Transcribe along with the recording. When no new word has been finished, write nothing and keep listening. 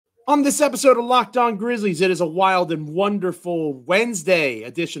On this episode of Locked On Grizzlies, it is a wild and wonderful Wednesday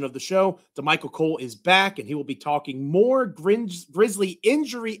edition of the show. Damichael Cole is back, and he will be talking more Grizzly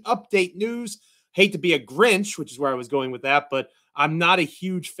injury update news. Hate to be a Grinch, which is where I was going with that, but I'm not a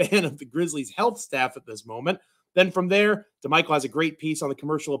huge fan of the Grizzlies' health staff at this moment. Then from there, Damichael has a great piece on the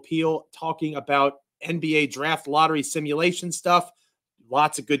Commercial Appeal talking about NBA draft lottery simulation stuff.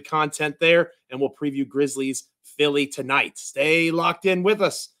 Lots of good content there, and we'll preview Grizzlies Philly tonight. Stay locked in with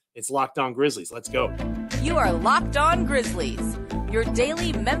us. It's Locked On Grizzlies. Let's go. You are Locked On Grizzlies, your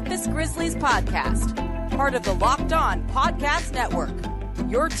daily Memphis Grizzlies podcast. Part of the Locked On Podcast Network,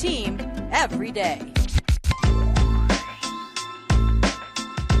 your team every day.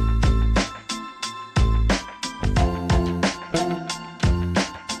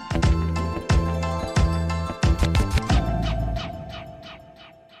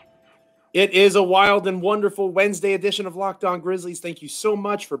 It is a wild and wonderful Wednesday edition of Locked On Grizzlies. Thank you so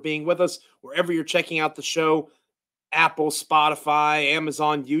much for being with us wherever you're checking out the show, Apple, Spotify,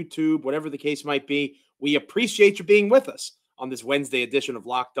 Amazon, YouTube, whatever the case might be. We appreciate you being with us on this Wednesday edition of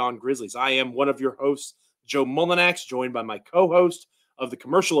Locked On Grizzlies. I am one of your hosts, Joe Mullinax, joined by my co-host of the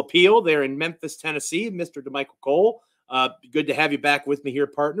Commercial Appeal there in Memphis, Tennessee, Mr. Damichael Cole. Good to have you back with me here,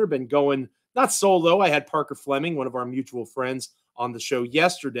 partner. Been going not solo. I had Parker Fleming, one of our mutual friends, on the show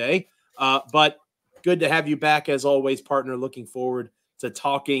yesterday. But good to have you back as always, partner. Looking forward to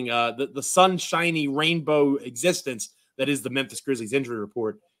talking the sunshiny rainbow existence that is the Memphis Grizzlies injury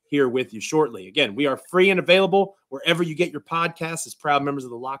report here with you shortly. Again, we are free and available wherever you get your podcasts as proud members of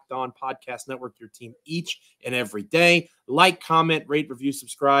the Locked On Podcast Network, your team each and every day. Like, comment, rate, review,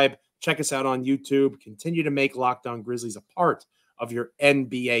 subscribe. Check us out on YouTube. Continue to make Locked On Grizzlies a part of your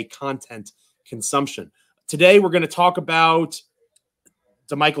NBA content consumption. Today, we're going to talk about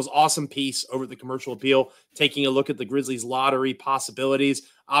Damichael's awesome piece over at the Commercial Appeal, taking a look at the Grizzlies lottery possibilities.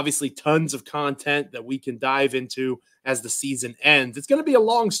 Obviously, tons of content that we can dive into as the season ends. It's going to be a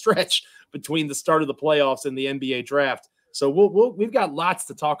long stretch between the start of the playoffs and the NBA draft. So we've got lots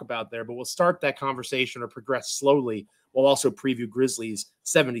to talk about there, but we'll start that conversation or progress slowly. We'll also preview Grizzlies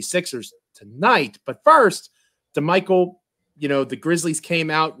 76ers tonight. But first, Damichael, the Grizzlies came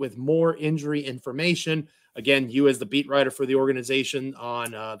out with more injury information. Again, you as the beat writer for the organization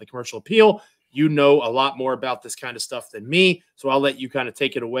on the Commercial Appeal, you know a lot more about this kind of stuff than me, so I'll let you kind of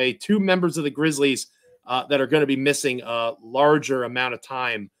take it away. Two members of the Grizzlies that are going to be missing a larger amount of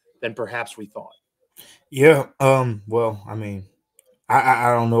time than perhaps we thought. Yeah, well, I mean,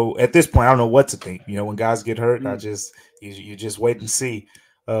 I don't know. At this point, I don't know what to think. When guys get hurt, you just wait and see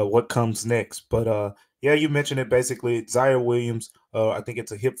what comes next. But, yeah, you mentioned it basically. Ziaire Williams, I think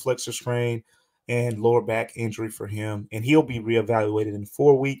it's a hip flexor strain and lower back injury for him, and he'll be reevaluated in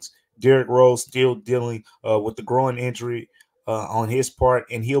 4 weeks. Derrick Rose still dealing with the groin injury on his part,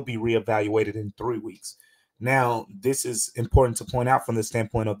 and he'll be reevaluated in 3 weeks. Now, this is important to point out from the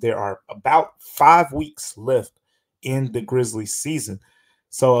standpoint of there are about 5 weeks left in the Grizzlies season.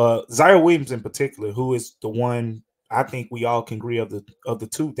 So Ziaire Williams in particular, who is the one I think we all can agree of the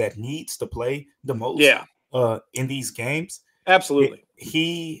two that needs to play the most in these games. Absolutely.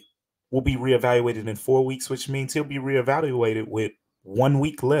 He will be reevaluated in 4 weeks, which means he'll be reevaluated with 1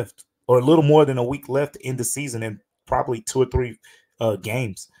 week left or a little more than a week left in the season and probably 2 or 3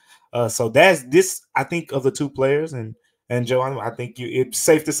 games. So that's this, I think, of the two players. And Joe, I think it's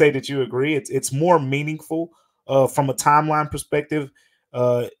safe to say that you agree. It's more meaningful from a timeline perspective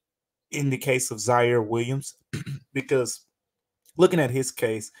in the case of Ziaire Williams, because looking at his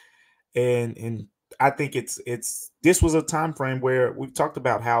case, and I think this was a time frame where we've talked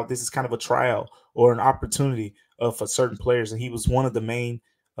about how this is kind of a trial or an opportunity for certain players, and he was one of the main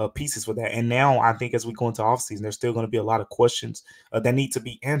pieces for that. And now I think as we go into offseason, there's still going to be a lot of questions that need to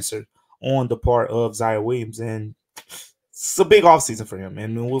be answered on the part of Ziaire Williams, and it's a big offseason for him,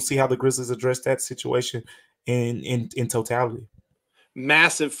 and we'll see how the Grizzlies address that situation in totality.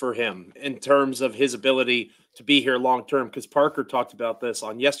 Massive for him in terms of his ability to be here long term, because Parker talked about this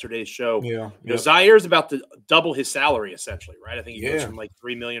on yesterday's show. Ziaire is about to double his salary essentially, right? I think he goes from like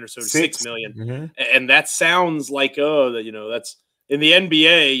 $3 million or so to $6 million, and that sounds like that's in the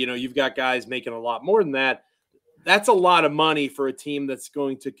NBA. You've got guys making a lot more than that. That's a lot of money for a team that's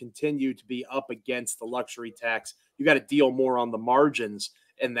going to continue to be up against the luxury tax. You got to deal more on the margins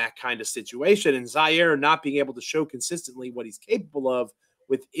in that kind of situation. And Ziaire not being able to show consistently what he's capable of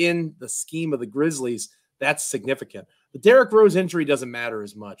within the scheme of the Grizzlies, that's significant. The Derrick Rose injury doesn't matter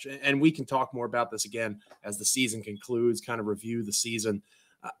as much. And we can talk more about this again as the season concludes, kind of review the season.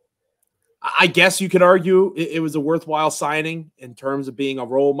 I guess you could argue it was a worthwhile signing in terms of being a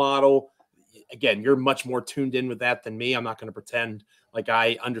role model. Again, you're much more tuned in with that than me. I'm not going to pretend Like,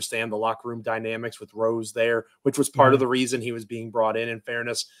 I understand the locker room dynamics with Rose there, which was part of the reason he was being brought in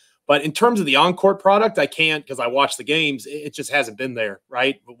fairness. But in terms of the on-court product, I can't, because I watch the games. It just hasn't been there,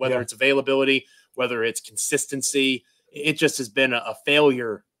 right? Whether it's availability, whether it's consistency, it just has been a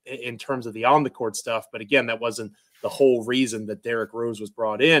failure in terms of the on-the-court stuff. But again, that wasn't the whole reason that Derrick Rose was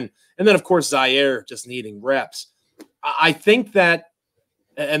brought in. And then, of course, Ziaire just needing reps. I think that,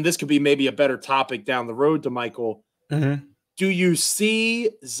 and this could be maybe a better topic down the road, Damichael, do you see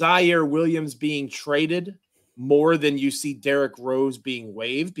Ziaire Williams being traded more than you see Derrick Rose being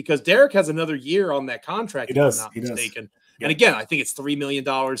waived? Because Derrick has another year on that contract, if I'm not mistaken. Yeah. And again, I think it's $3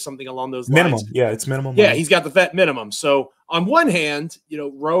 million, something along those minimum. lines. Yeah, it's minimum. Yeah, he's got the vet minimum. So on one hand,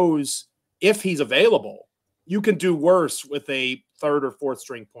 Rose, if he's available, you can do worse with a third or fourth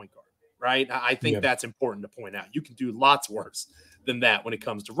string point guard, right? I think that's important to point out. You can do lots worse than that when it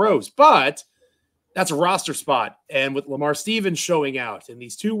comes to Rose. But that's a roster spot. And with Lamar Stevens showing out and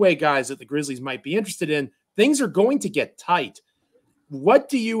these two-way guys that the Grizzlies might be interested in, things are going to get tight. What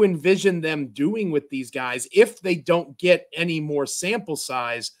do you envision them doing with these guys if they don't get any more sample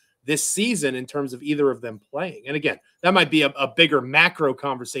size this season in terms of either of them playing? And again, that might be a bigger macro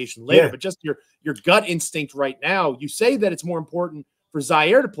conversation later, but just your gut instinct right now, you say that it's more important for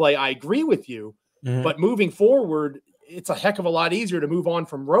Ziaire to play. I agree with you, but moving forward, it's a heck of a lot easier to move on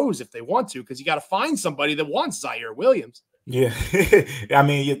from Rose if they want to, because you got to find somebody that wants Ziaire Williams. Yeah. I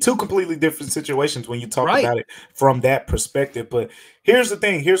mean, you're two completely different situations when you talk about it from that perspective. But here's the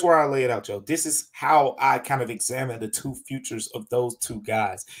thing. Here's where I lay it out, Joe. This is how I kind of examine the two futures of those two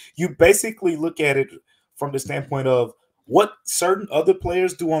guys. You basically look at it from the standpoint of what certain other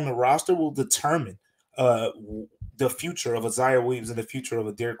players do on the roster will determine the future of a Ziaire Williams and the future of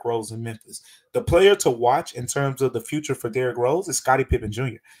a Derrick Rose in Memphis. The player to watch in terms of the future for Derrick Rose is Scottie Pippen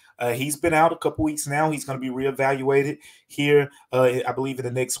Jr. He's been out a couple weeks now. He's going to be reevaluated here, I believe, in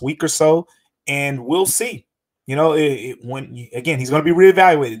the next week or so, and we'll see. He's going to be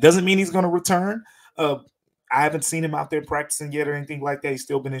reevaluated. Doesn't mean he's going to return. I haven't seen him out there practicing yet or anything like that. He's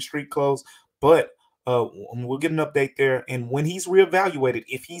still been in street clothes, but we'll get an update there. And when he's reevaluated,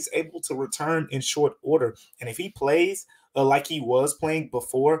 if he's able to return in short order, and if he plays like he was playing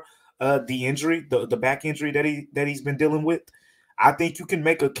before the injury, the back injury that he's been dealing with, I think you can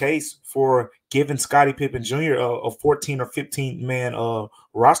make a case for giving Scottie Pippen Jr. a 14 or 15 man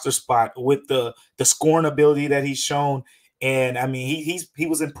roster spot with the scoring ability that he's shown. And I mean, he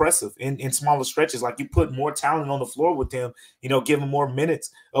was impressive in smaller stretches. Like, you put more talent on the floor with him, give him more minutes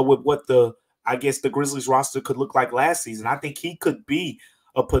with what the Grizzlies roster could look like last season. I think he could be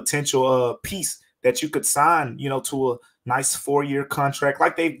a potential piece that you could sign, to a nice 4-year contract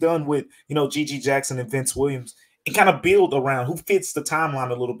like they've done with, Gigi Jackson and Vince Williams, and kind of build around who fits the timeline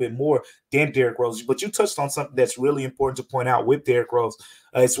a little bit more than Derrick Rose. But you touched on something that's really important to point out with Derrick Rose.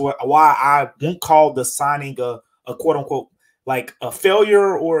 It's why I won't call the signing a quote unquote like a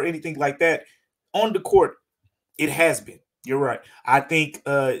failure or anything like that. On the court, it has been. You're right. I think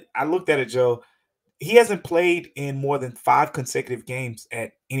I looked at it, Joe. He hasn't played in more than 5 consecutive games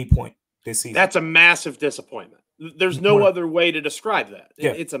at any point this season. That's a massive disappointment. There's no other way to describe that.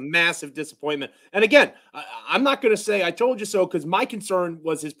 It's a massive disappointment. And again, I'm not going to say I told you so, because my concern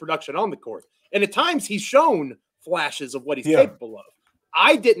was his production on the court. And at times he's shown flashes of what he's capable of.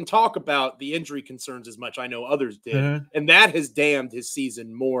 I didn't talk about the injury concerns as much. I know others did. And that has damned his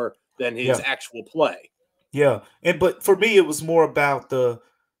season more than his actual play. Yeah. But for me, it was more about the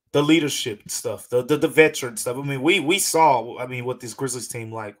leadership stuff, the veteran stuff. I mean, we saw, what this Grizzlies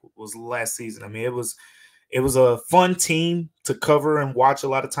team was last season. I mean, it was a fun team to cover and watch a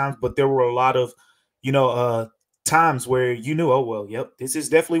lot of times, but there were a lot of, times where you knew, oh, well, yep, this is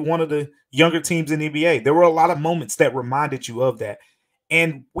definitely one of the younger teams in the NBA. There were a lot of moments that reminded you of that.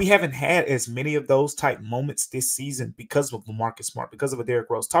 And we haven't had as many of those type moments this season because of LaMarcus Smart, because of a Derrick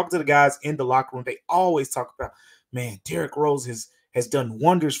Rose. Talking to the guys in the locker room, they always talk about, man, Derrick Rose has done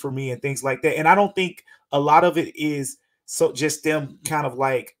wonders for me and things like that. And I don't think a lot of it is so just them kind of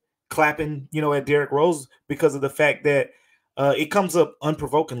like clapping, at Derrick Rose, because of the fact that it comes up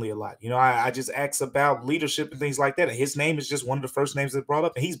unprovokingly a lot. I just ask about leadership and things like that. And his name is just one of the first names that brought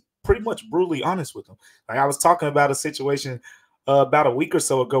up. And he's pretty much brutally honest with them. Like, I was talking about a situation about a week or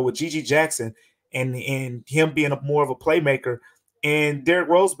so ago with Gigi Jackson and him being more of a playmaker. And Derrick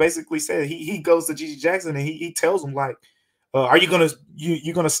Rose basically said he goes to Gigi Jackson and he tells him, like, are you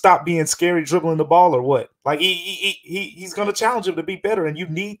gonna stop being scary dribbling the ball or what? Like, he's gonna challenge him to be better, and you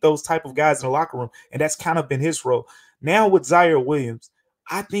need those type of guys in the locker room, and that's kind of been his role. Now with Ziaire Williams,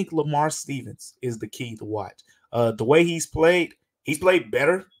 I think Lamar Stevens is the key to watch. The way he's played, he's played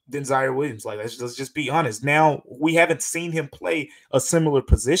better than Ziaire Williams. Like, let's just be honest. Now, we haven't seen him play a similar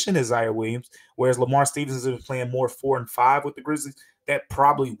position as Ziaire Williams, whereas Lamar Stevens is playing more 4 and 5 with the Grizzlies. That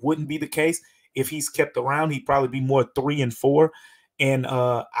probably wouldn't be the case. If he's kept around, he'd probably be more 3 and 4. And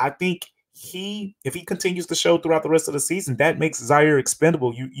I think if he continues to show throughout the rest of the season, that makes Ziaire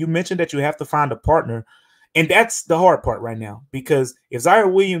expendable. You mentioned that you have to find a partner, and that's the hard part right now, because if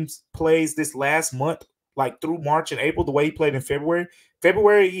Ziaire Williams plays this last month, like through March and April, the way he played in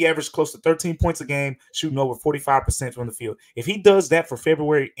February, he averaged close to 13 points a game, shooting over 45% from the field. If he does that for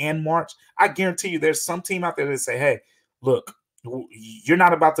February and March, I guarantee you there's some team out there that say, hey, look, you're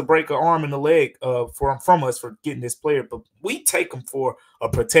not about to break an arm and a leg from us for getting this player, but we take him for a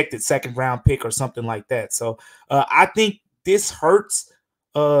protected second-round pick or something like that. So I think this hurts,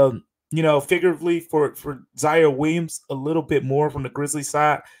 figuratively for Ziaire Williams a little bit more from the Grizzlies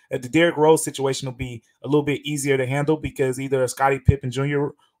side. The Derrick Rose situation will be a little bit easier to handle because either Scottie Pippen Jr.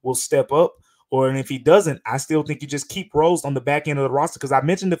 will step up, and if he doesn't, I still think you just keep Rose on the back end of the roster, because I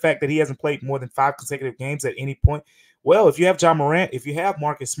mentioned the fact that he hasn't played more than 5 consecutive games at any point. Well, if you have John Morant, if you have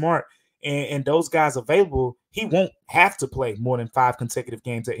Marcus Smart, and those guys available, he won't have to play more than 5 consecutive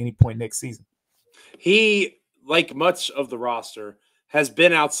games at any point next season. He, like much of the roster, has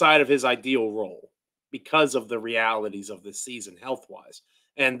been outside of his ideal role because of the realities of this season health-wise.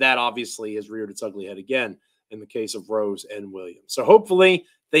 And that obviously has reared its ugly head again in the case of Rose and Williams. So hopefully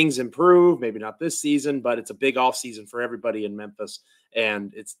things improve, maybe not this season, but it's a big offseason for everybody in Memphis.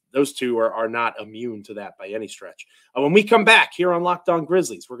 And those two are not immune to that by any stretch. When we come back here on Locked On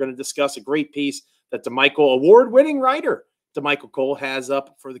Grizzlies, we're going to discuss a great piece that Damichael, award-winning writer Damichael Cole, has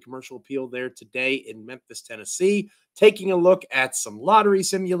up for the Commercial Appeal there today in Memphis, Tennessee, taking a look at some lottery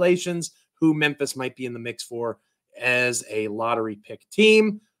simulations, who Memphis might be in the mix for as a lottery pick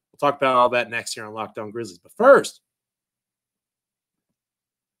team. We'll talk about all that next here on Locked On Grizzlies. But first,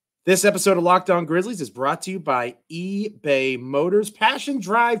 this episode of Locked On Grizzlies is brought to you by eBay Motors. Passion,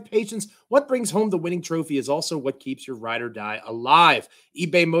 drive, patience. What brings home the winning trophy is also what keeps your ride or die alive.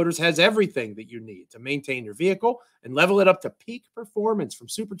 eBay Motors has everything that you need to maintain your vehicle and level it up to peak performance, from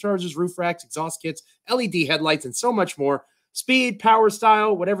superchargers, roof racks, exhaust kits, LED headlights, and so much more. Speed, power,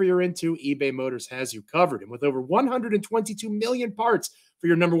 style, whatever you're into, eBay Motors has you covered. And with over 122 million parts for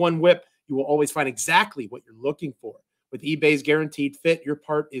your number one whip, you will always find exactly what you're looking for. With eBay's Guaranteed Fit, your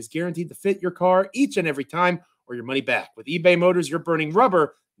part is guaranteed to fit your car each and every time, or your money back. With eBay Motors, you're burning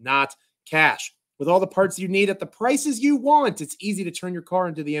rubber, not cash. With all the parts you need at the prices you want, it's easy to turn your car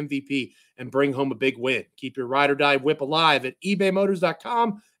into the MVP and bring home a big win. Keep your ride or die whip alive at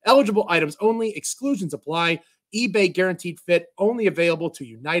ebaymotors.com. Eligible items only. Exclusions apply. eBay Guaranteed Fit, only available to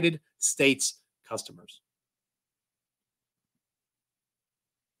United States customers.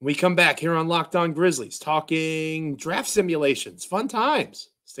 We come back here on Locked On Grizzlies, talking draft simulations. Fun times.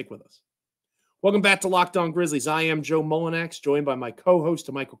 Stick with us. Welcome back to Locked On Grizzlies. I am Joe Mullinax, joined by my co-host,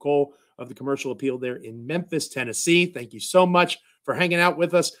 Damichael Cole of the Commercial Appeal there in Memphis, Tennessee. Thank you so much for hanging out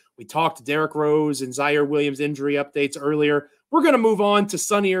with us. We talked Derrick Rose and Ziaire Williams injury updates earlier. We're going to move on to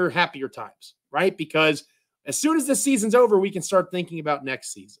sunnier, happier times, right? Because as soon as this season's over, we can start thinking about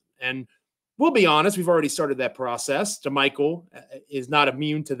next season. And we'll be honest, we've already started that process. Damichael is not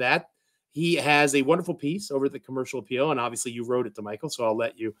immune to that. He has a wonderful piece over at the Commercial Appeal, and obviously you wrote it, Damichael, so I'll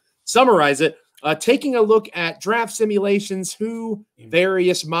let you summarize it. Taking a look at draft simulations, who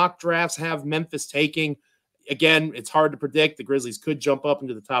various mock drafts have Memphis taking. Again, it's hard to predict. The Grizzlies could jump up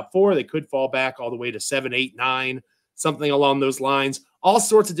into the top 4. They could fall back all the way to 7, 8, 9, something along those lines. All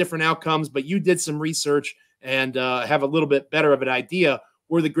sorts of different outcomes, but you did some research and have a little bit better of an idea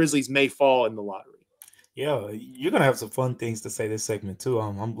where the Grizzlies may fall in the lottery. Yeah, you're gonna have some fun things to say this segment too.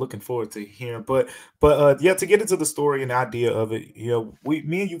 I'm looking forward to hearing. But yeah, to get into the story and the idea of it,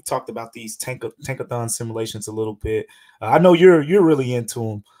 me and you talked about these tankathon simulations a little bit. I know you're really into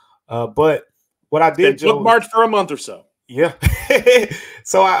them. But what I did, Joe, bookmarked for a month or so. Yeah.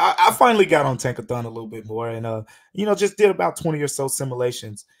 So I finally got on tankathon a little bit more, and just did about 20 or so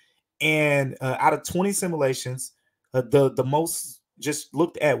simulations. And out of 20 simulations, the most just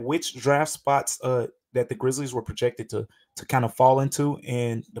looked at which draft spots that the Grizzlies were projected to kind of fall into,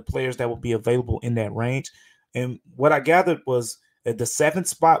 and the players that would be available in that range. And what I gathered was that the 7th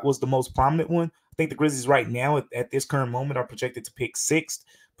spot was the most prominent one. I think the Grizzlies right now at this current moment are projected to pick 6th,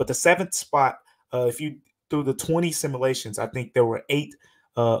 but the 7th spot, if you through the 20 simulations, I think there were 8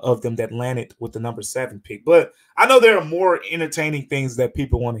 of them that landed with the number 7 pick. But I know there are more entertaining things that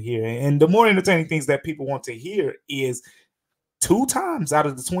people want to hear, and the more entertaining things that people want to hear is 2 times out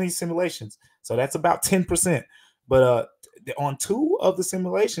of the 20 simulations. So that's about 10%. But on 2 of the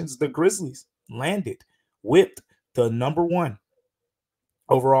simulations, the Grizzlies landed with the number 1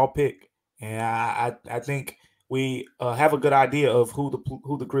 overall pick. And I think we have a good idea of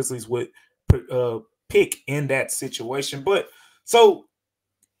who the Grizzlies would pick in that situation. But so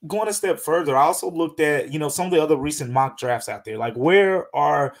going a step further, I also looked at, some of the other recent mock drafts out there. Like, where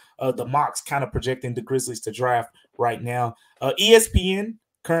are the mocks kind of projecting the Grizzlies to draft right now? ESPN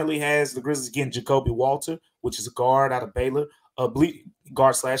currently has the Grizzlies getting Jacoby Walter, which is a guard out of Baylor,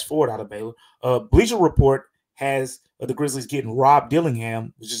 guard/forward out of Baylor. Bleacher Report has the Grizzlies getting Rob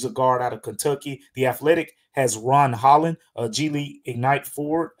Dillingham, which is a guard out of Kentucky. The Athletic has Ron Holland, a G League Ignite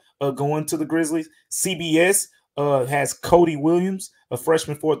forward, going to the Grizzlies. CBS has Cody Williams, a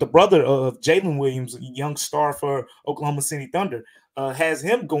freshman forward, the brother of Jalen Williams, a young star for Oklahoma City Thunder, has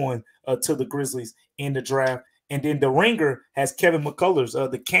him going to the Grizzlies in the draft. And then the Ringer has Kevin McCullers,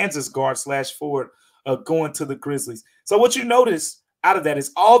 the Kansas guard/forward, going to the Grizzlies. So what you notice out of that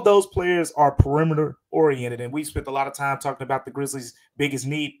is all those players are perimeter oriented. And we spent a lot of time talking about the Grizzlies' biggest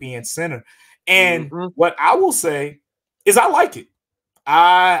need being center. And what I will say is I like it.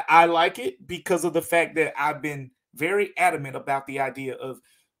 I like it because of the fact that I've been very adamant about the idea of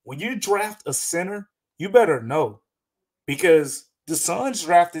when you draft a center, you better know, because the Suns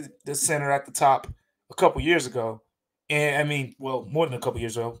drafted the center at the top a couple years ago. And I mean, well, more than a couple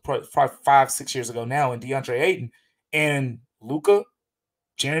years ago, probably 5-6 years ago now, and DeAndre Ayton and Luka,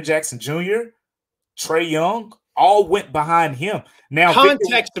 Jaren Jackson Jr., Trae Young, all went behind him. Now,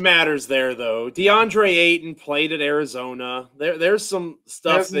 context matters there, though. DeAndre Ayton played at Arizona. There's some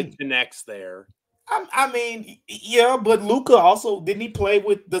stuff that connects there. I mean, yeah, but Luka also, didn't he play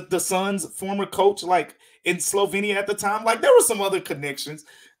with the Suns' former coach, like in Slovenia at the time? Like, there were some other connections.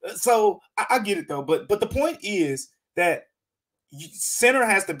 So I get it, though. But the point is that center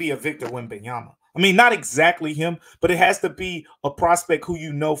has to be a Victor Wembanyama. I mean, not exactly him, but it has to be a prospect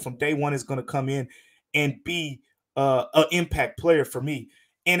who from day one is going to come in and be an impact player for me.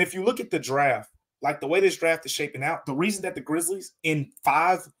 And if you look at the draft, like the way this draft is shaping out, the reason that the Grizzlies in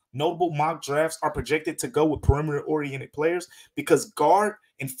 5 notable mock drafts are projected to go with perimeter-oriented players, because guard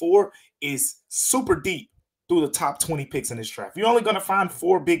and 4 is super deep through the top 20 picks in this draft. You're only going to find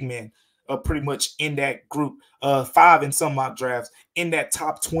 4 big men pretty much in that group, 5 in some mock drafts in that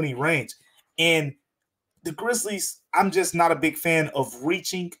top 20 range. And the Grizzlies, I'm just not a big fan of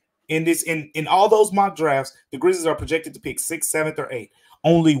reaching in this. In all those mock drafts, the Grizzlies are projected to pick 6th, 7th, or 8th.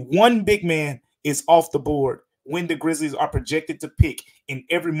 Only one big man is off the board when the Grizzlies are projected to pick in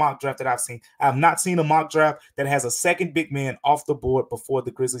every mock draft that I've seen. I have not seen a mock draft that has a second big man off the board before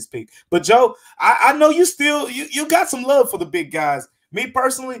the Grizzlies pick. But Joe, I know you still you got some love for the big guys. Me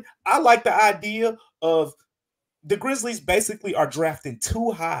personally, I like the idea of the Grizzlies basically are drafting too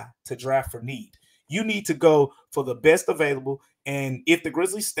high to draft for need. You need to go for the best available. And if the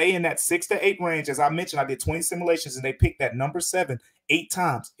Grizzlies stay in that 6 to 8 range, as I mentioned, I did 20 simulations and they picked that number 7 8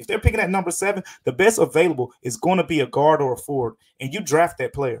 times. If they're picking that number 7, the best available is going to be a guard or a forward, and you draft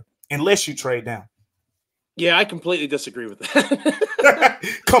that player unless you trade down. Yeah, I completely disagree with that.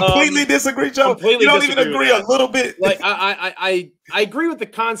 Completely disagree, Joe? Completely you don't even agree a little bit? Like I agree with the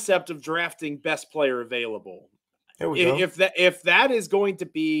concept of drafting best player available. There we go. If that is going to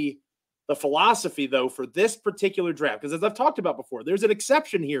be the philosophy, though, for this particular draft, because as I've talked about before, there's an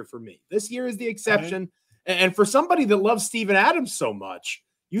exception here for me. This year is the exception. And for somebody that loves Steven Adams so much,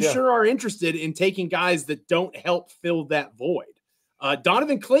 you sure are interested in taking guys that don't help fill that void.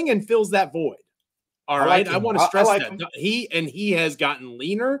 Donovan Clingan fills that void. All right. I want to stress that. He has gotten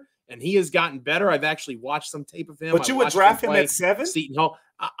leaner and he has gotten better. I've actually watched some tape of him. But you would draft him at 7? Seton Hall.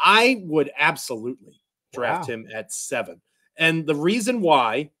 I would absolutely draft him at 7. And the reason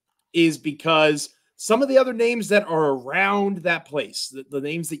why is because some of the other names that are around that place, the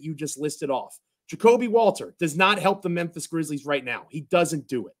names that you just listed off, Jacoby Walter does not help the Memphis Grizzlies right now. He doesn't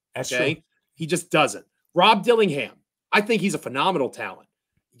do it. That's true. He just doesn't. Rob Dillingham, I think he's a phenomenal talent.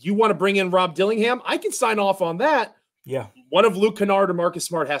 You want to bring in Rob Dillingham? I can sign off on that. Yeah. One of Luke Kennard or Marcus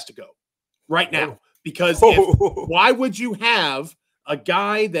Smart has to go right now, because why would you have a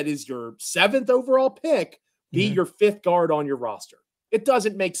guy that is your 7th overall pick be your 5th guard on your roster? It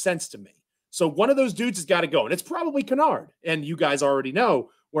doesn't make sense to me. So one of those dudes has got to go, and it's probably Kennard. And you guys already know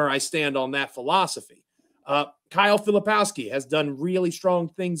where I stand on that philosophy. Kyle Filipowski has done really strong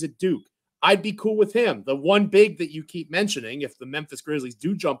things at Duke. I'd be cool with him. The one big that you keep mentioning, if the Memphis Grizzlies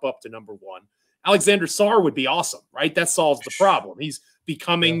do jump up to number 1, Alexander Sarr would be awesome, right? That solves the problem. He's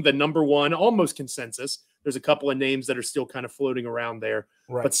becoming the number 1, almost consensus. There's a couple of names that are still kind of floating around there.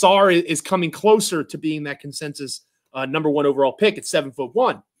 Right. But Sarr is coming closer to being that consensus number 1 overall pick at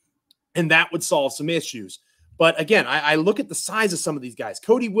 7'1", and that would solve some issues. But again, I look at the size of some of these guys.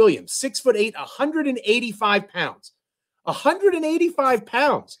 Cody Williams, 6'8", 185 pounds. 185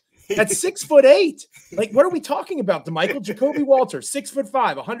 pounds. At 6'8". Like, what are we talking about, Damichael? Jacoby Walter, 6'5",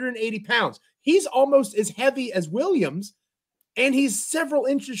 180 pounds. He's almost as heavy as Williams, and he's several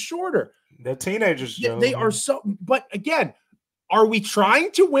inches shorter. They're teenagers, Joe. They are so, but again, are we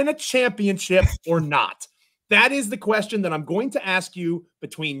trying to win a championship or not? That is the question that I'm going to ask you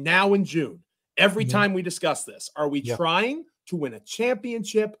between now and June. Every time we discuss this, are we trying to win a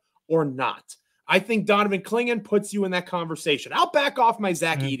championship or not? I think Donovan Clingan puts you in that conversation. I'll back off my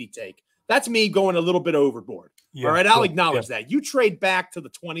Zach Edey take. That's me going a little bit overboard. All right, I'll acknowledge that. You trade back to the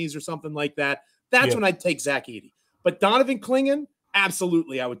 20s or something like that. That's when I'd take Zach Edey. But Donovan Clingan,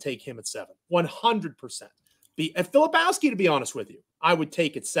 absolutely, I would take him at 7, 100%. At Filipowski, to be honest with you, I would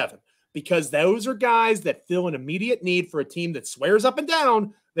take it 7 because those are guys that fill an immediate need for a team that swears up and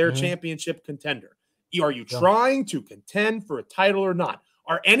down they're a championship contender. Are you trying to contend for a title or not?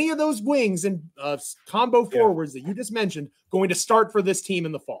 Are any of those wings and combo forwards that you just mentioned going to start for this team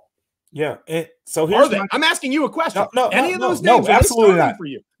in the fall? Yeah. So here's I'm asking you a question. Any of those names, names, absolutely not for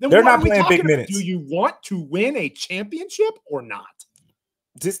you? Then they're not playing big minutes. Do you want to win a championship or not?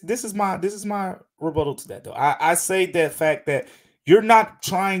 This is my rebuttal to that, though. I say that fact that you're not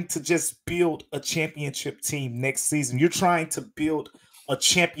trying to just build a championship team next season. You're trying to build a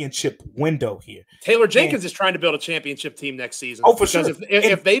championship window here. Taylor Jenkins is trying to build a championship team next season. Oh, for sure.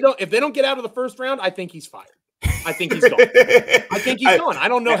 If they don't get out of the first round, I think he's fired. I think he's gone. I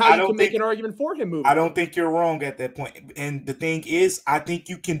don't know how you can make an argument for him moving. I don't think you're wrong at that point. And the thing is, I think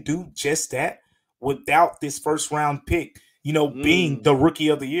you can do just that without this first round pick, being the rookie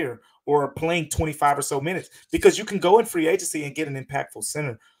of the year or playing 25 or so minutes, because you can go in free agency and get an impactful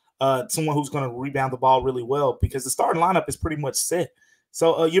center, someone who's going to rebound the ball really well, because the starting lineup is pretty much set.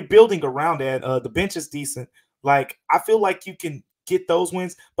 So you're building around that. The bench is decent. Like, I feel like you can get those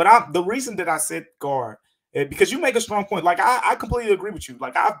wins. But the reason that I said guard, because you make a strong point. Like, I completely agree with you.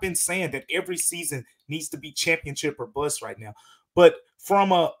 Like, I've been saying that every season needs to be championship or bust right now. But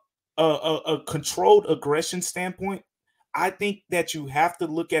from a controlled aggression standpoint, I think that you have to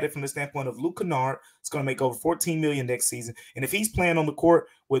look at it from the standpoint of Luke Kennard is going to make over $14 million next season. And if he's playing on the court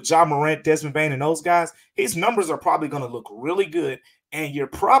with Ja Morant, Desmond Bane, and those guys, his numbers are probably going to look really good. And you're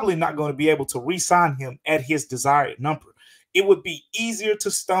probably not going to be able to re-sign him at his desired number. It would be easier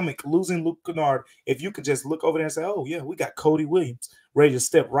to stomach losing Luke Kennard if you could just look over there and say, oh, yeah, we got Cody Williams ready to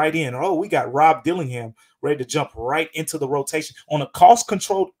step right in. Or, oh, we got Rob Dillingham ready to jump right into the rotation on a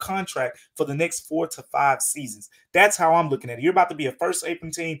cost-controlled contract for the next 4 to 5 seasons. That's how I'm looking at it. You're about to be a first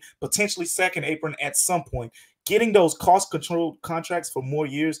apron team, potentially second apron at some point. Getting those cost-controlled contracts for more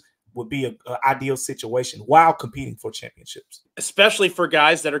years would be an ideal situation while competing for championships. Especially for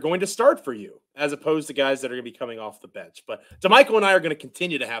guys that are going to start for you, as opposed to guys that are going to be coming off the bench. But Damichael and I are going to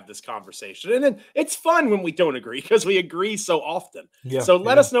continue to have this conversation. And then it's fun when we don't agree, because we agree so often. So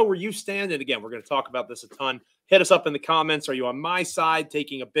let us know where you stand. And again, we're going to talk about this a ton. Hit us up in the comments. Are you on my side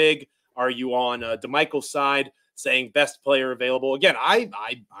taking a big? Are you on Damichael's side saying best player available? Again,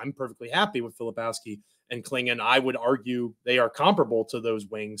 I'm perfectly happy with Filipowski and Clingan. I would argue they are comparable to those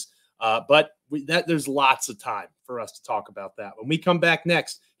wings. But there's lots of time for us to talk about that. When we come back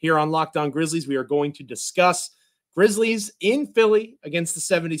next here on Locked On Grizzlies, we are going to discuss Grizzlies in Philly against the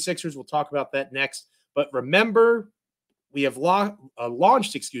 76ers. We'll talk about that next. But remember, we have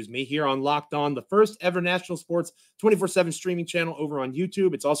launched here on Locked On, the first ever national sports 24/7 streaming channel over on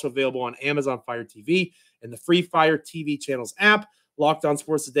YouTube. It's also available on Amazon Fire TV and the free Fire TV channels app. Locked On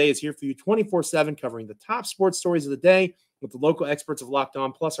Sports Today is here for you 24/7, covering the top sports stories of the day with the local experts of Locked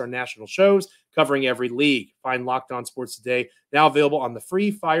On, plus our national shows covering every league. Find Locked On Sports Today, now available on the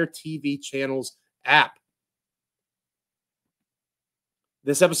free Fire TV channels app.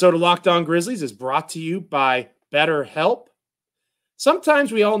 This episode of Locked On Grizzlies is brought to you by BetterHelp.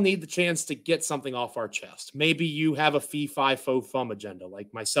 Sometimes we all need the chance to get something off our chest. Maybe you have a fee-fi-fo-fum agenda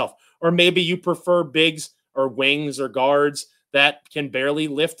like myself, or maybe you prefer bigs or wings or guards that can barely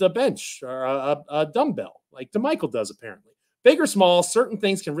lift a bench or a dumbbell like Damichael does apparently. Big or small, certain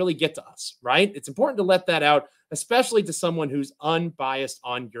things can really get to us, right? It's important to let that out, especially to someone who's unbiased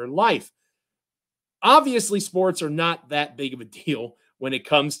on your life. Obviously, sports are not that big of a deal when it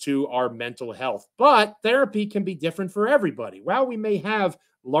comes to our mental health, but therapy can be different for everybody. While we may have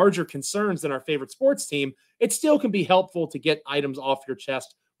larger concerns than our favorite sports team, it still can be helpful to get items off your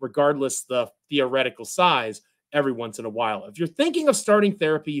chest, regardless the theoretical size, every once in a while. If you're thinking of starting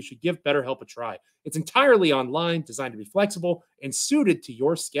therapy, you should give BetterHelp a try. It's entirely online, designed to be flexible, and suited to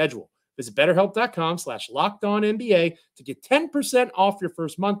your schedule. Visit BetterHelp.com/LockedOnNBA to get 10% off your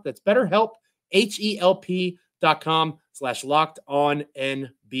first month. That's BetterHelp,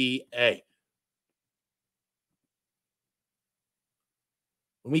 HELP.com/LockedOnNBA.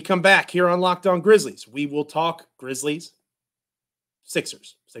 When we come back here on Locked On Grizzlies, we will talk Grizzlies,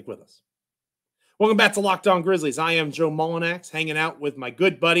 Sixers. Stick with us. Welcome back to Locked On Grizzlies. I am Joe Mullinax, hanging out with my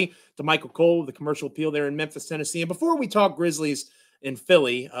good buddy, Damichael Cole, the Commercial Appeal there in Memphis, Tennessee. And before we talk Grizzlies in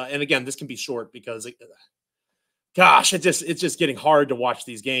Philly, and again, this can be short because, gosh, it's just getting hard to watch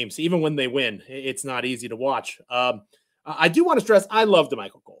these games. Even when they win, it's not easy to watch. I do want to stress, I love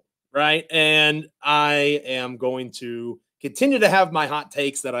Damichael Cole, right? And I am going to continue to have my hot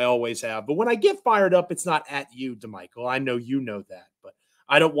takes that I always have. But when I get fired up, it's not at you, Damichael. I know you know that, but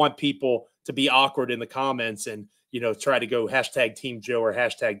I don't want people to be awkward in the comments and, try to go hashtag Team Joe or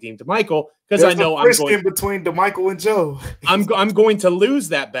hashtag Team Damichael, because I know I'm going between Damichael and Joe. I'm going to lose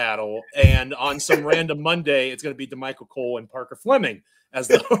that battle, and on some random Monday, it's going to be Damichael Cole and Parker Fleming as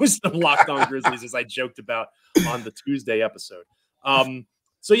the host of Locked On Grizzlies, as I joked about on the Tuesday episode.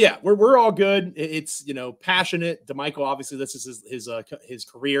 So yeah, we're all good. It's passionate. Damichael, obviously, this is his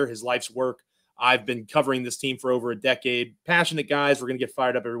career, his life's work. I've been covering this team for over a decade. Passionate guys. We're going to get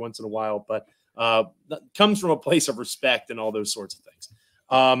fired up every once in a while, but that comes from a place of respect and all those sorts of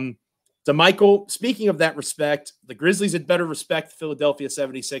things. Damichael, speaking of that respect, the Grizzlies had better respect the Philadelphia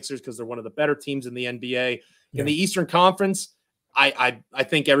 76ers because they're one of the better teams in the NBA. Yeah. In the Eastern Conference, I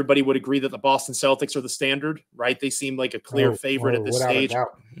think everybody would agree that the Boston Celtics are the standard, right? They seem like a clear favorite at this stage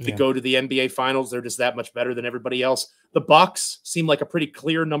to go to the NBA Finals. They're just that much better than everybody else. The Bucks seem like a pretty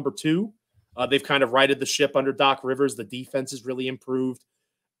clear number 2. They've kind of righted the ship under Doc Rivers. The defense has really improved.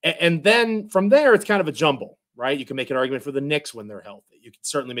 And then from there, it's kind of a jumble, right? You can make an argument for the Knicks when they're healthy. You can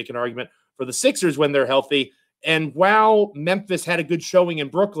certainly make an argument for the Sixers when they're healthy. And while Memphis had a good showing in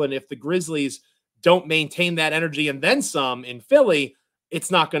Brooklyn, if the Grizzlies don't maintain that energy and then some in Philly,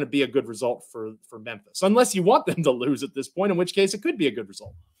 it's not going to be a good result for Memphis, unless you want them to lose at this point, in which case it could be a good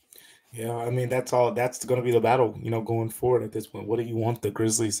result. Yeah, I mean, that's going to be the battle, going forward at this point. What do you want the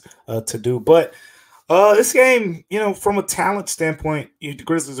Grizzlies to do? But this game, from a talent standpoint, the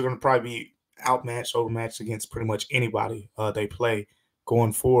Grizzlies are going to probably be overmatched against pretty much anybody they play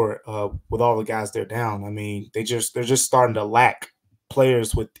going forward with all the guys they're down. I mean, they're just starting to lack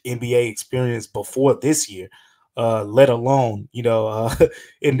players with NBA experience before this year, let alone,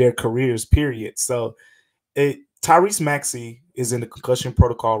 in their careers, period. So Tyrese Maxey is in the concussion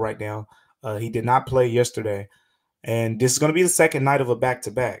protocol right now. He did not play yesterday, and this is going to be the second night of a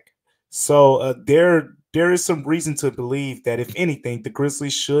back-to-back. So there is some reason to believe that, if anything, the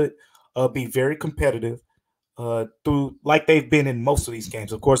Grizzlies should be very competitive through like they've been in most of these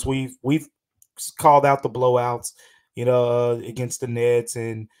games. Of course, we've called out the blowouts, against the Nets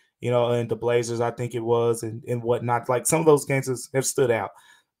and and the Blazers, I think it was, and whatnot. Like, some of those games have stood out,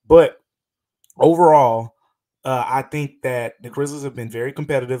 but overall, I think that the Grizzlies have been very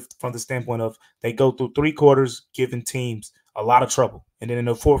competitive from the standpoint of they go through 3 quarters giving teams a lot of trouble. And then in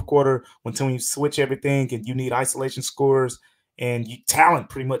the fourth quarter, when teams switch everything and you need isolation scores and talent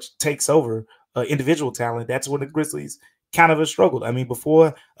pretty much takes over, individual talent, that's when the Grizzlies kind of have struggled. I mean,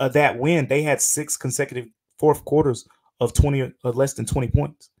 before that win, they had 6 consecutive fourth quarters of 20 or less than 20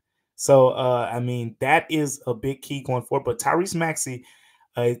 points. So, I mean, that is a big key going forward. But Tyrese Maxey,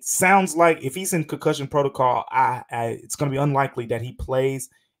 it sounds like if he's in concussion protocol, it's going to be unlikely that he plays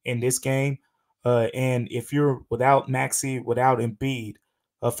in this game. And if you're without Maxey, without Embiid,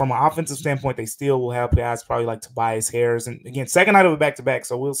 from an offensive standpoint, they still will have guys probably like Tobias Harris. And again, second night of a back-to-back,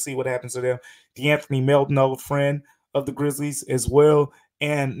 so we'll see what happens to them. DeAnthony Melton, old friend of the Grizzlies as well.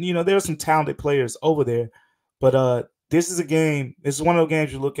 And, there are some talented players over there. But this is a game. This is one of those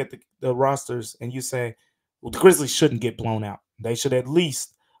games you look at the rosters and you say, well, the Grizzlies shouldn't get blown out. They should at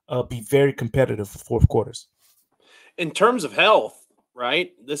least be very competitive for fourth quarters. In terms of health,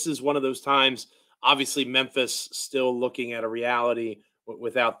 right, this is one of those times, obviously Memphis still looking at a reality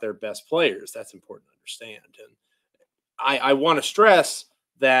without their best players. That's important to understand. And I want to stress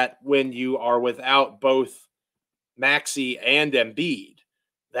that when you are without both Maxey and Embiid,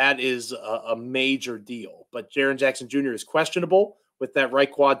 that is a major deal. But Jaren Jackson Jr. is questionable with that right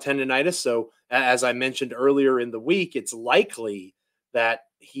quad tendonitis. So as I mentioned earlier in the week, it's likely that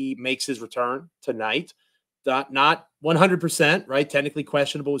he makes his return tonight. Not 100%, right? Technically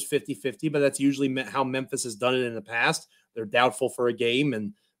questionable is 50-50, but that's usually how Memphis has done it in the past. They're doubtful for a game,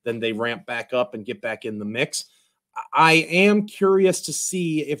 and then they ramp back up and get back in the mix. I am curious to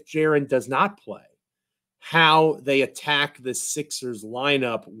see if Jaren does not play, how they attack the Sixers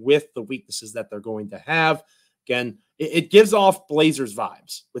lineup with the weaknesses that they're going to have. Again, it gives off Blazers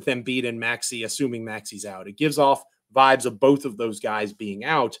vibes with Embiid and Maxey, assuming Maxey's out. It gives off vibes of both of those guys being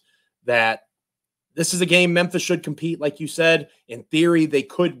out, that this is a game Memphis should compete. Like you said, in theory, they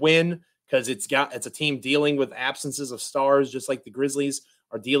could win because it's a team dealing with absences of stars, just like the Grizzlies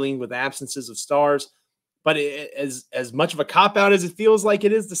are dealing with absences of stars. But as much of a cop-out as it feels like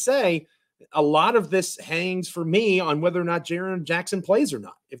it is to say, a lot of this hangs for me on whether or not Jaren Jackson plays or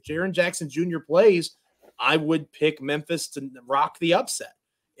not. If Jaren Jackson Jr. plays, I would pick Memphis to rock the upset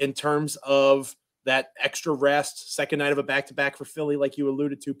in terms of that extra rest, second night of a back-to-back for Philly, like you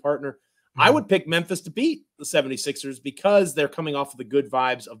alluded to, partner. I would pick Memphis to beat the 76ers because they're coming off of the good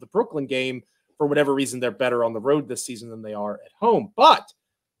vibes of the Brooklyn game. For whatever reason, they're better on the road this season than they are at home. But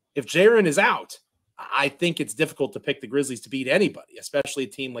if Jaren is out, I think it's difficult to pick the Grizzlies to beat anybody, especially a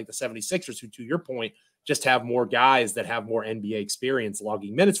team like the 76ers, who, to your point, just have more guys that have more NBA experience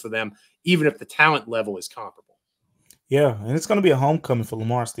logging minutes for them, even if the talent level is comparable. Yeah, and it's going to be a homecoming for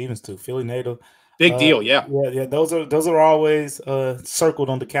Lamar Stevens too, Philly native. Big deal, yeah. Yeah. Those are always circled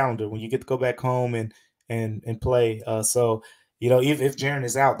on the calendar when you get to go back home and play. So if Jaren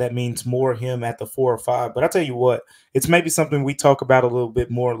is out, that means more him at the 4 or 5. But I tell you what, it's maybe something we talk about a little bit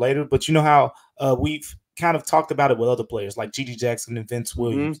more later. But you know how we've kind of talked about it with other players like Gigi Jackson and Vince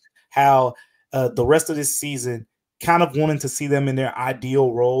Williams, how the rest of this season kind of wanting to see them in their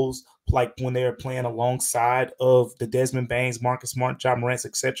ideal roles, like when they're playing alongside of the Desmond Bains, Marcus Smart, Ja Morant,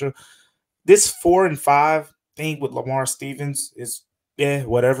 etc. This 4 and 5 thing with Lamar Stevens is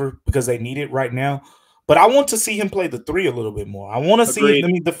whatever, because they need it right now. But I want to see him play the 3 a little bit more. I want to see him. I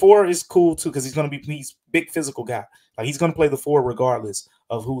mean, the 4 is cool too because he's a big physical guy. Like he's going to play the 4 regardless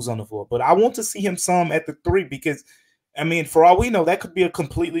of who's on the floor. But I want to see him some at the 3 because, I mean, for all we know, that could be a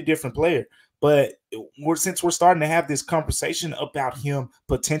completely different player. But since we're starting to have this conversation about him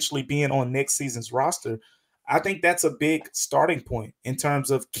potentially being on next season's roster, I think that's a big starting point in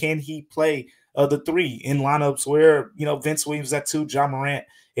terms of can he play the 3 in lineups where, Vince Williams at 2, Ja Morant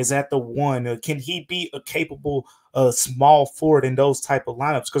is at the 1. Can he be a capable small forward in those type of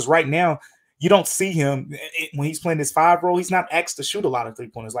lineups? Because right now you don't see him when he's playing this 5 role. He's not asked to shoot a lot of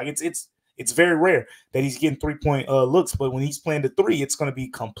 3-pointers. Like it's very rare that he's getting 3-point looks, but when he's playing the 3, it's going to be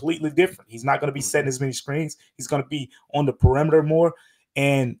completely different. He's not going to be setting as many screens. He's going to be on the perimeter more.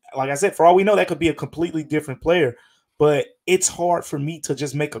 And like I said, for all we know, that could be a completely different player. But it's hard for me to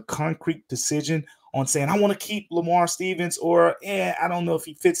just make a concrete decision on saying I want to keep Lamar Stevens or I don't know if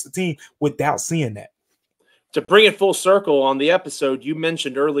he fits the team without seeing that. To bring it full circle on the episode, you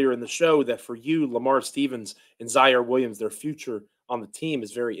mentioned earlier in the show that for you, Lamar Stevens and Ziaire Williams, their future on the team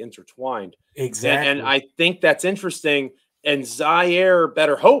is very intertwined. Exactly. And I think that's interesting. And Ziaire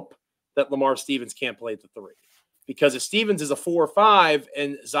better hope that Lamar Stevens can't play at the 3. Because if Stevens is a 4 or 5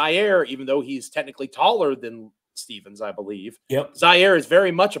 and Ziaire, even though he's technically taller than Stevens, I believe, Ziaire is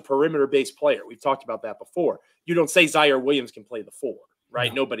very much a perimeter-based player. We've talked about that before. You don't say Ziaire Williams can play the 4,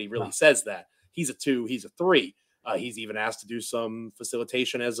 right? Nobody really says that. He's a 2, he's a 3. He's even asked to do some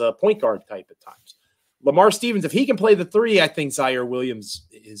facilitation as a point guard type at times. Lamar Stevens, if he can play the 3, I think Ziaire Williams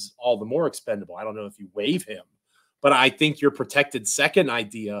is all the more expendable. I don't know if you waive him, but I think your protected second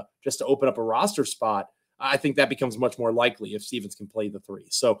idea just to open up a roster spot, I think that becomes much more likely if Stevens can play the 3.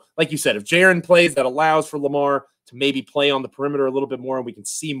 So like you said, if Jaren plays, that allows for Lamar to maybe play on the perimeter a little bit more, and we can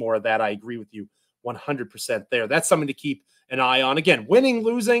see more of that. I agree with you 100% there. That's something to keep an eye on. Again, winning,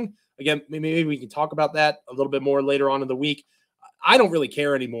 losing, again, maybe we can talk about that a little bit more later on in the week. I don't really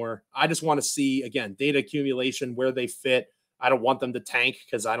care anymore. I just want to see, again, data accumulation, where they fit. I don't want them to tank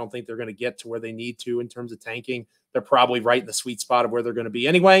because I don't think they're going to get to where they need to in terms of tanking. They're probably right in the sweet spot of where they're going to be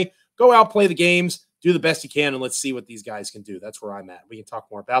anyway. Go out, play the games, do the best you can, and let's see what these guys can do. That's where I'm at. We can talk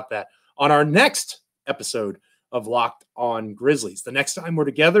more about that on our next episode of Locked On Grizzlies. The next time we're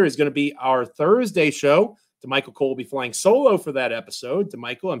together is going to be our Thursday show. Damichael Cole will be flying solo for that episode.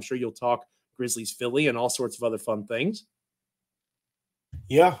 Damichael, I'm sure you'll talk Grizzlies Philly and all sorts of other fun things.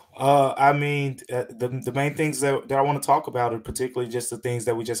 Yeah, I mean, the main things that I want to talk about are particularly just the things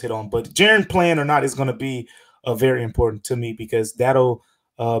that we just hit on. But Jaren playing or not is going to be very important to me because that'll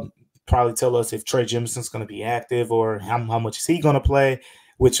probably tell us if Trey Jefferson's going to be active or how much is he going to play,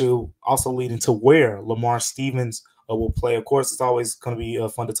 which will also lead into where Lamar Stevens will play. Of course, it's always going to be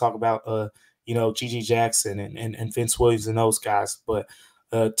fun to talk about, Gigi Jackson and Vince Williams and those guys. But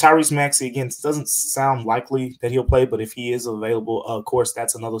Tyrese Maxey, again, doesn't sound likely that he'll play, but if he is available, of course,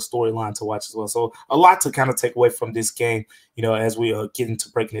 that's another storyline to watch as well. So a lot to kind of take away from this game, as we get into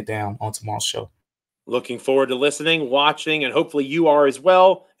breaking it down on tomorrow's show. Looking forward to listening, watching, and hopefully you are as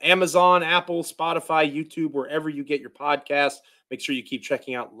well. Amazon, Apple, Spotify, YouTube, wherever you get your podcasts. Make sure you keep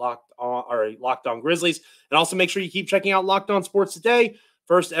checking out Locked On Grizzlies. And also make sure you keep checking out Locked On Sports Today,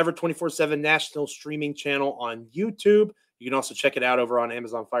 first ever 24/7 national streaming channel on YouTube. You can also check it out over on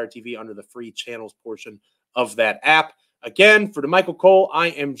Amazon Fire TV under the free channels portion of that app. Again, for Damichael Cole, I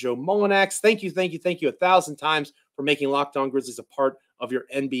am Joe Mullinax. Thank you 1,000 times for making Locked On Grizzlies a part of your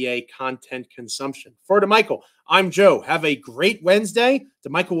NBA content consumption. For Damichael, I'm Joe. Have a great Wednesday.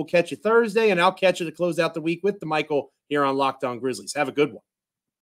 Damichael will catch you Thursday, and I'll catch you to close out the week with Damichael here on Locked On Grizzlies. Have a good one.